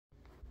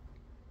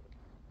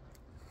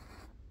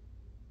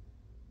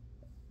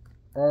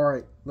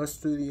Alright, let's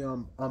do the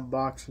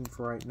unboxing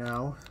for right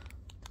now.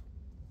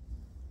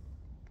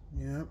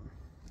 Yep.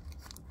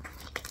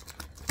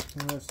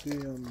 And let's do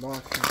the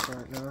unboxing for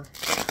right now.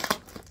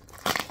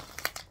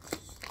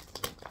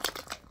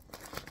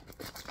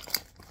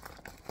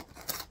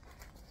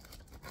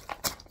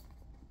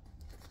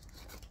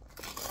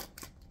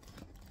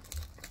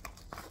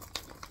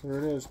 There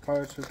it is,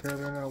 Pirates of the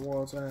Caribbean at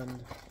World's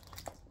End.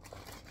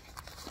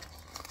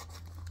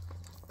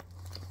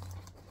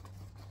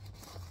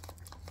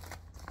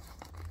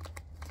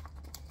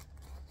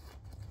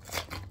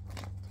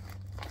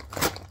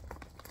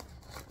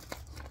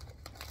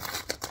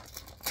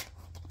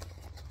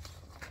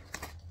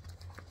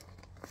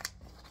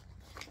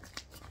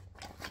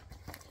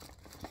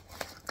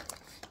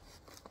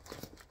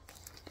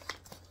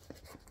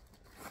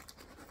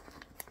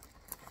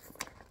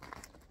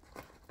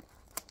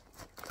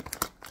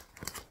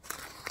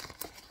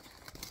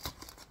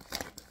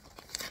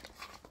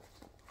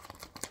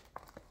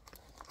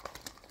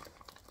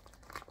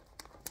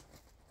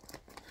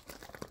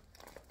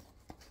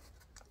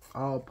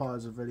 I'll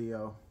pause the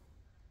video.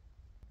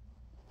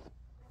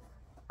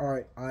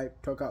 Alright, I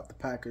took out the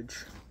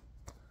package.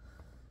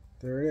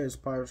 There it is,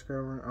 Pirates of the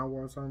Caribbean at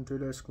World's End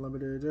 2-disc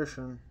limited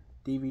edition.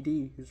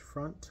 DVD, here's the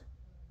front.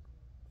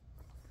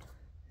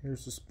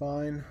 Here's the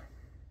spine.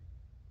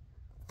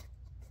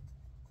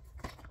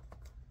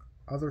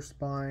 Other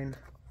spine.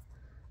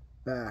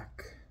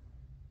 Back.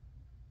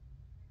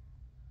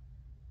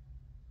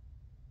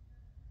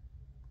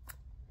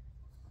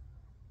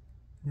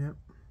 Yep.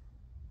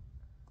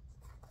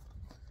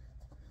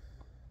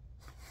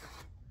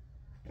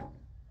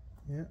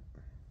 Yep,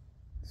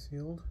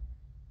 sealed.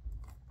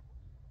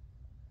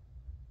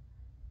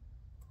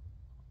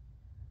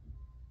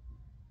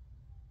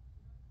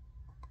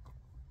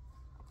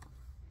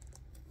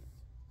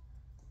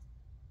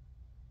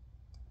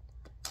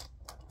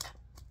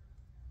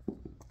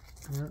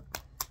 Yep.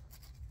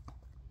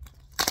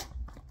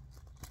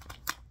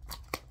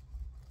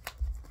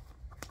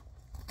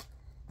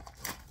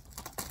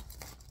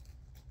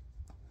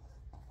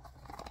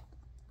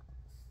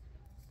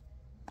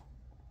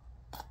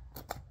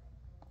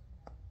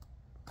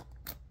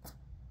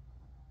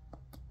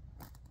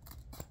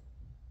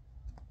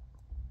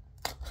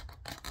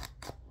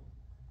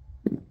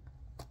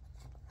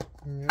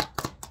 Yep.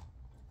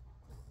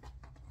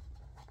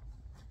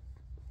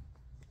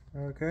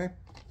 Okay.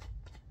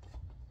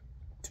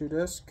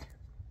 2-disc.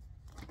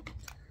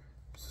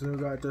 So we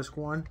got disc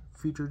 1,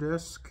 feature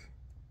disc.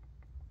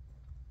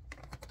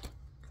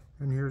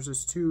 And here's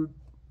this 2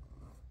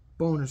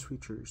 bonus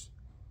features.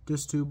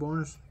 Disc 2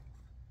 bonus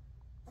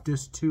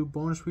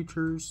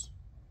features.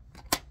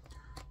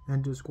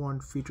 And disc 1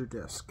 feature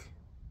disc.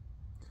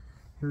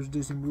 Here's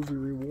Disney Movie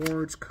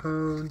Rewards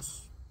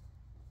codes.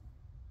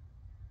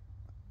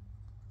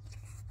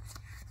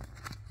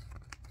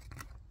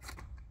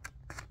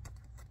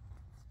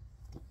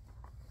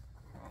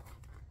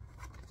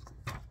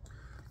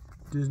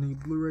 Disney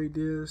Blu-ray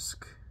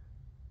disc.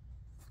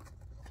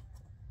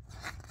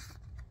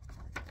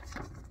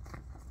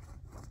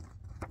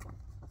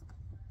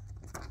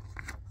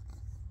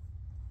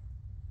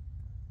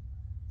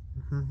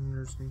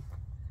 There's the.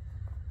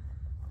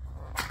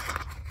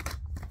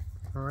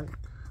 Alright,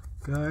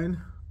 guide.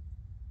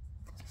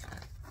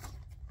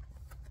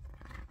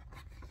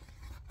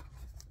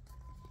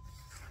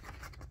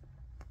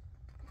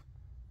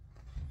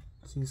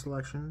 Scene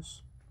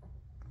selections.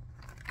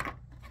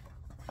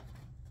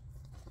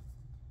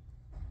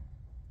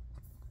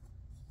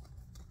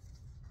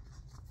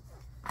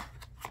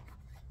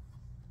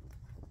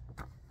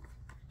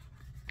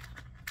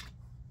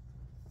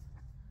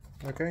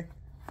 Okay.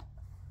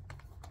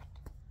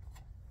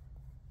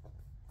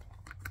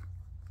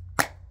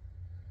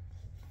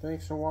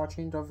 Thanks for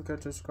watching. Don't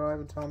forget to subscribe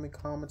and tell me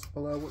comments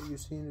below what you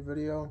see in the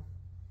video.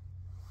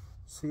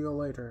 See you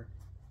later.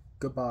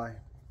 Goodbye.